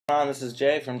This is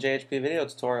Jay from JHP Video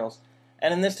Tutorials,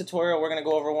 and in this tutorial we're going to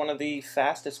go over one of the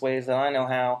fastest ways that I know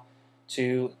how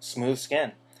to smooth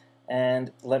skin.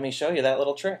 And let me show you that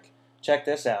little trick. Check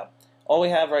this out. All we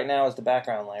have right now is the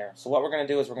background layer, so what we're going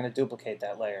to do is we're going to duplicate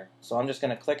that layer. So I'm just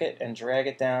going to click it and drag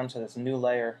it down to this new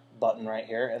layer button right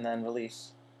here and then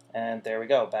release. And there we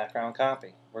go, background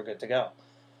copy. We're good to go.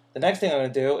 The next thing I'm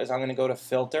going to do is I'm going to go to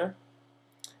Filter,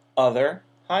 Other,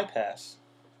 High Pass.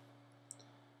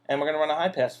 And we're going to run a high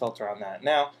pass filter on that.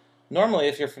 Now, normally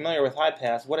if you're familiar with high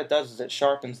pass, what it does is it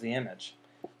sharpens the image.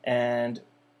 And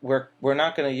we're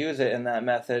not going to use it in that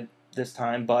method this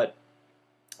time, but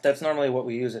that's normally what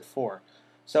we use it for.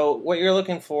 So what you're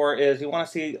looking for is you want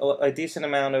to see a decent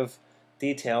amount of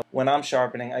detail. When I'm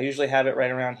sharpening, I usually have it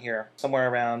right around here, somewhere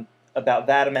around about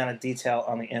that amount of detail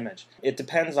on the image. It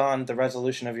depends on the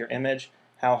resolution of your image,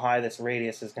 how high this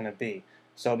radius is going to be.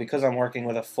 So because I'm working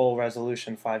with a full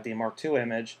resolution 5D Mark II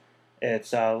image,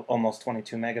 it's almost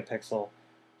 22 megapixel.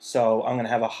 So I'm going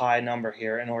to have a high number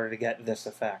here in order to get this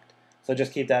effect. So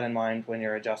just keep that in mind when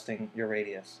you're adjusting your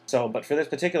radius. But for this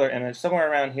particular image,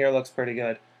 somewhere around here looks pretty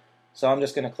good. So I'm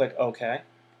just going to click OK.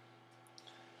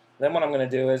 Then what I'm going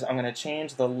to do is I'm going to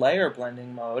change the layer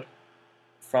blending mode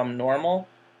from normal.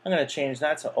 I'm going to change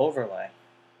that to overlay,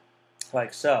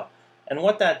 like so. And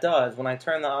what that does, when I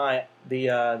turn the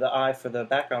eye for the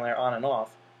background layer on and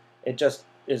off, it just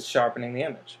is sharpening the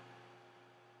image,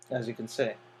 as you can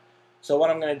see. So what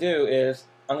I'm going to do is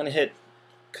I'm going to hit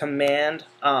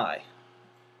Command-I,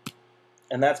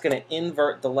 and that's going to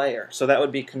invert the layer. So that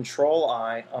would be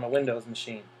Control-I on a Windows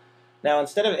machine. Now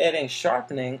instead of adding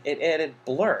sharpening, it added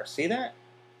blur. See that?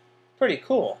 Pretty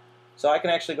cool. So I can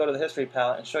actually go to the history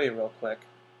palette and show you real quick.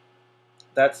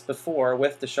 That's before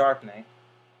with the sharpening.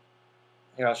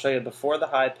 Here, I'll show you before the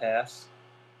high pass.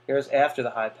 Here's after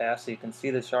the high pass, so you can see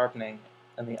the sharpening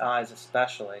and the eyes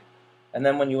especially. And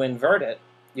then when you invert it,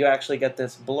 you actually get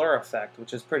this blur effect,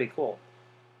 which is pretty cool.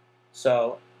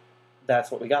 So that's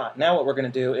what we got. Now what we're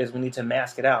going to do is we need to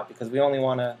mask it out because we only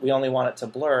want it to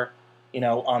blur,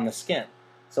 on the skin.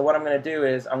 So what I'm going to do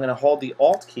is I'm going to hold the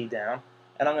Alt key down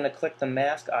and I'm going to click the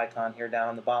mask icon here down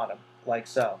on the bottom, like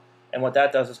so. And what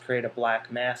that does is create a black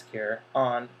mask here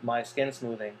on my skin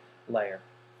smoothing layer.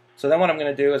 So then what I'm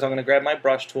going to do is I'm going to grab my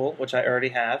brush tool, which I already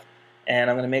have, and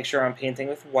I'm going to make sure I'm painting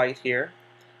with white here,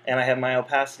 and I have my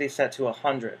opacity set to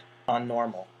 100 on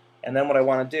normal. And then what I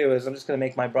want to do is I'm just going to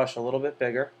make my brush a little bit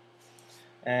bigger,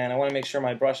 and I want to make sure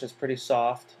my brush is pretty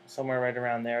soft. Somewhere right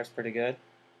around there is pretty good.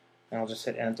 And I'll just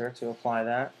hit enter to apply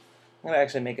that. I'm going to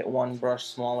actually make it one brush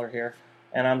smaller here,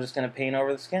 and I'm just going to paint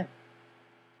over the skin.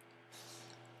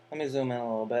 Let me zoom in a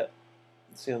little bit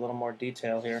and see a little more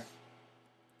detail here.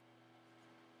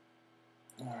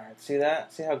 Alright, see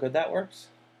that? See how good that works?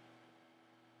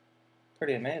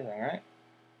 Pretty amazing, right?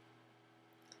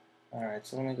 Alright,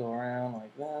 so let me go around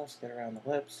like this, get around the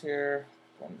lips here,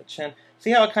 on the chin. See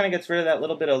how it kind of gets rid of that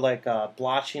little bit of like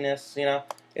blotchiness,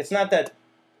 It's not that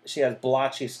she has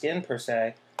blotchy skin per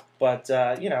se, but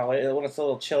when it's a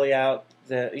little chilly out,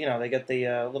 they get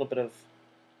the little bit of,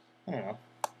 I don't know,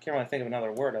 can't really think of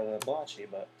another word other than blotchy,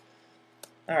 but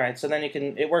alright, so then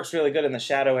it works really good in the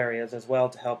shadow areas as well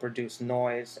to help reduce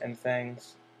noise and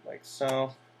things, like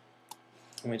so.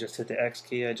 Let me just hit the X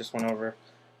key, I just went over.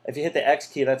 If you hit the X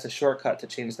key, that's a shortcut to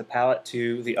change the palette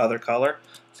to the other color.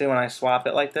 See, when I swap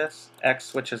it like this, X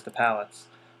switches the palettes.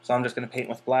 So I'm just going to paint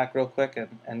with black real quick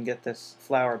and get this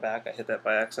flower back. I hit that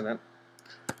by accident.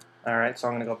 Alright, so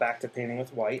I'm going to go back to painting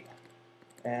with white.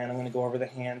 And I'm going to go over the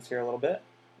hands here a little bit,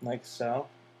 like so.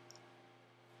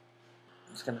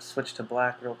 I'm just going to switch to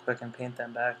black real quick and paint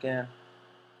them back in.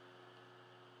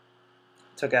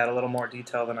 Took out a little more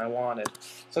detail than I wanted.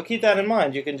 So keep that in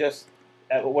mind. You can just,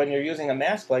 when you're using a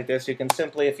mask like this, you can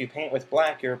simply, if you paint with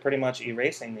black, you're pretty much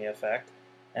erasing the effect.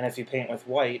 And if you paint with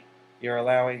white, you're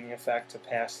allowing the effect to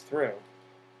pass through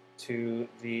to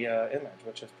the image,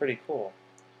 which is pretty cool.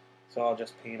 So I'll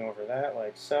just paint over that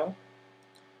like so.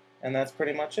 And that's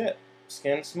pretty much it.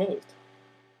 Skin smoothed.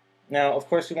 Now, of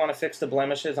course, you want to fix the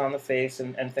blemishes on the face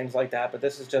and things like that, but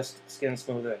this is just skin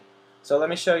smoothing. So let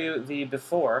me show you the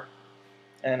before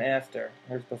and after.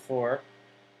 Here's before,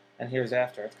 and here's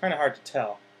after. It's kind of hard to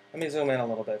tell. Let me zoom in a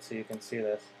little bit so you can see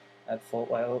this at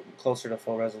closer to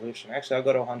full resolution. Actually, I'll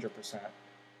go to 100%,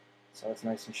 so it's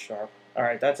nice and sharp. All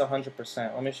right, that's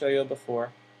 100%. Let me show you a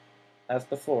before. That's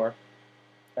before,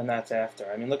 and that's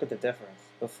after. I mean, look at the difference.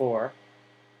 Before,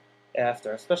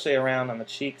 after, especially around on the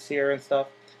cheeks here and stuff.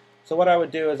 So what I would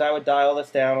do is I would dial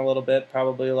this down a little bit,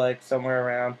 probably like somewhere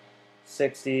around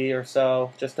 60 or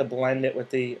so, just to blend it with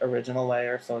the original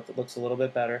layer so it looks a little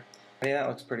bit better. Okay, that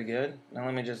looks pretty good. Now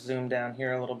let me just zoom down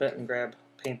here a little bit and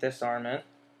paint this arm in.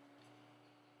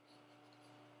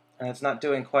 And it's not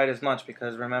doing quite as much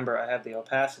because, remember, I have the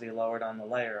opacity lowered on the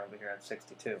layer over here at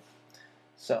 62.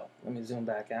 So, let me zoom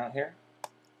back out here,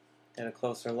 get a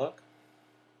closer look.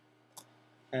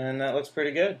 And that looks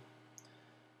pretty good.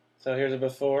 So here's a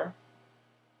before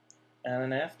and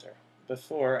an after.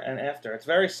 Before and after. It's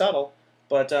very subtle,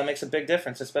 but makes a big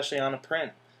difference, especially on a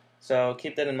print. So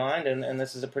keep that in mind, and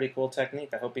this is a pretty cool technique.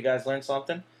 I hope you guys learned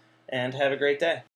something, and have a great day.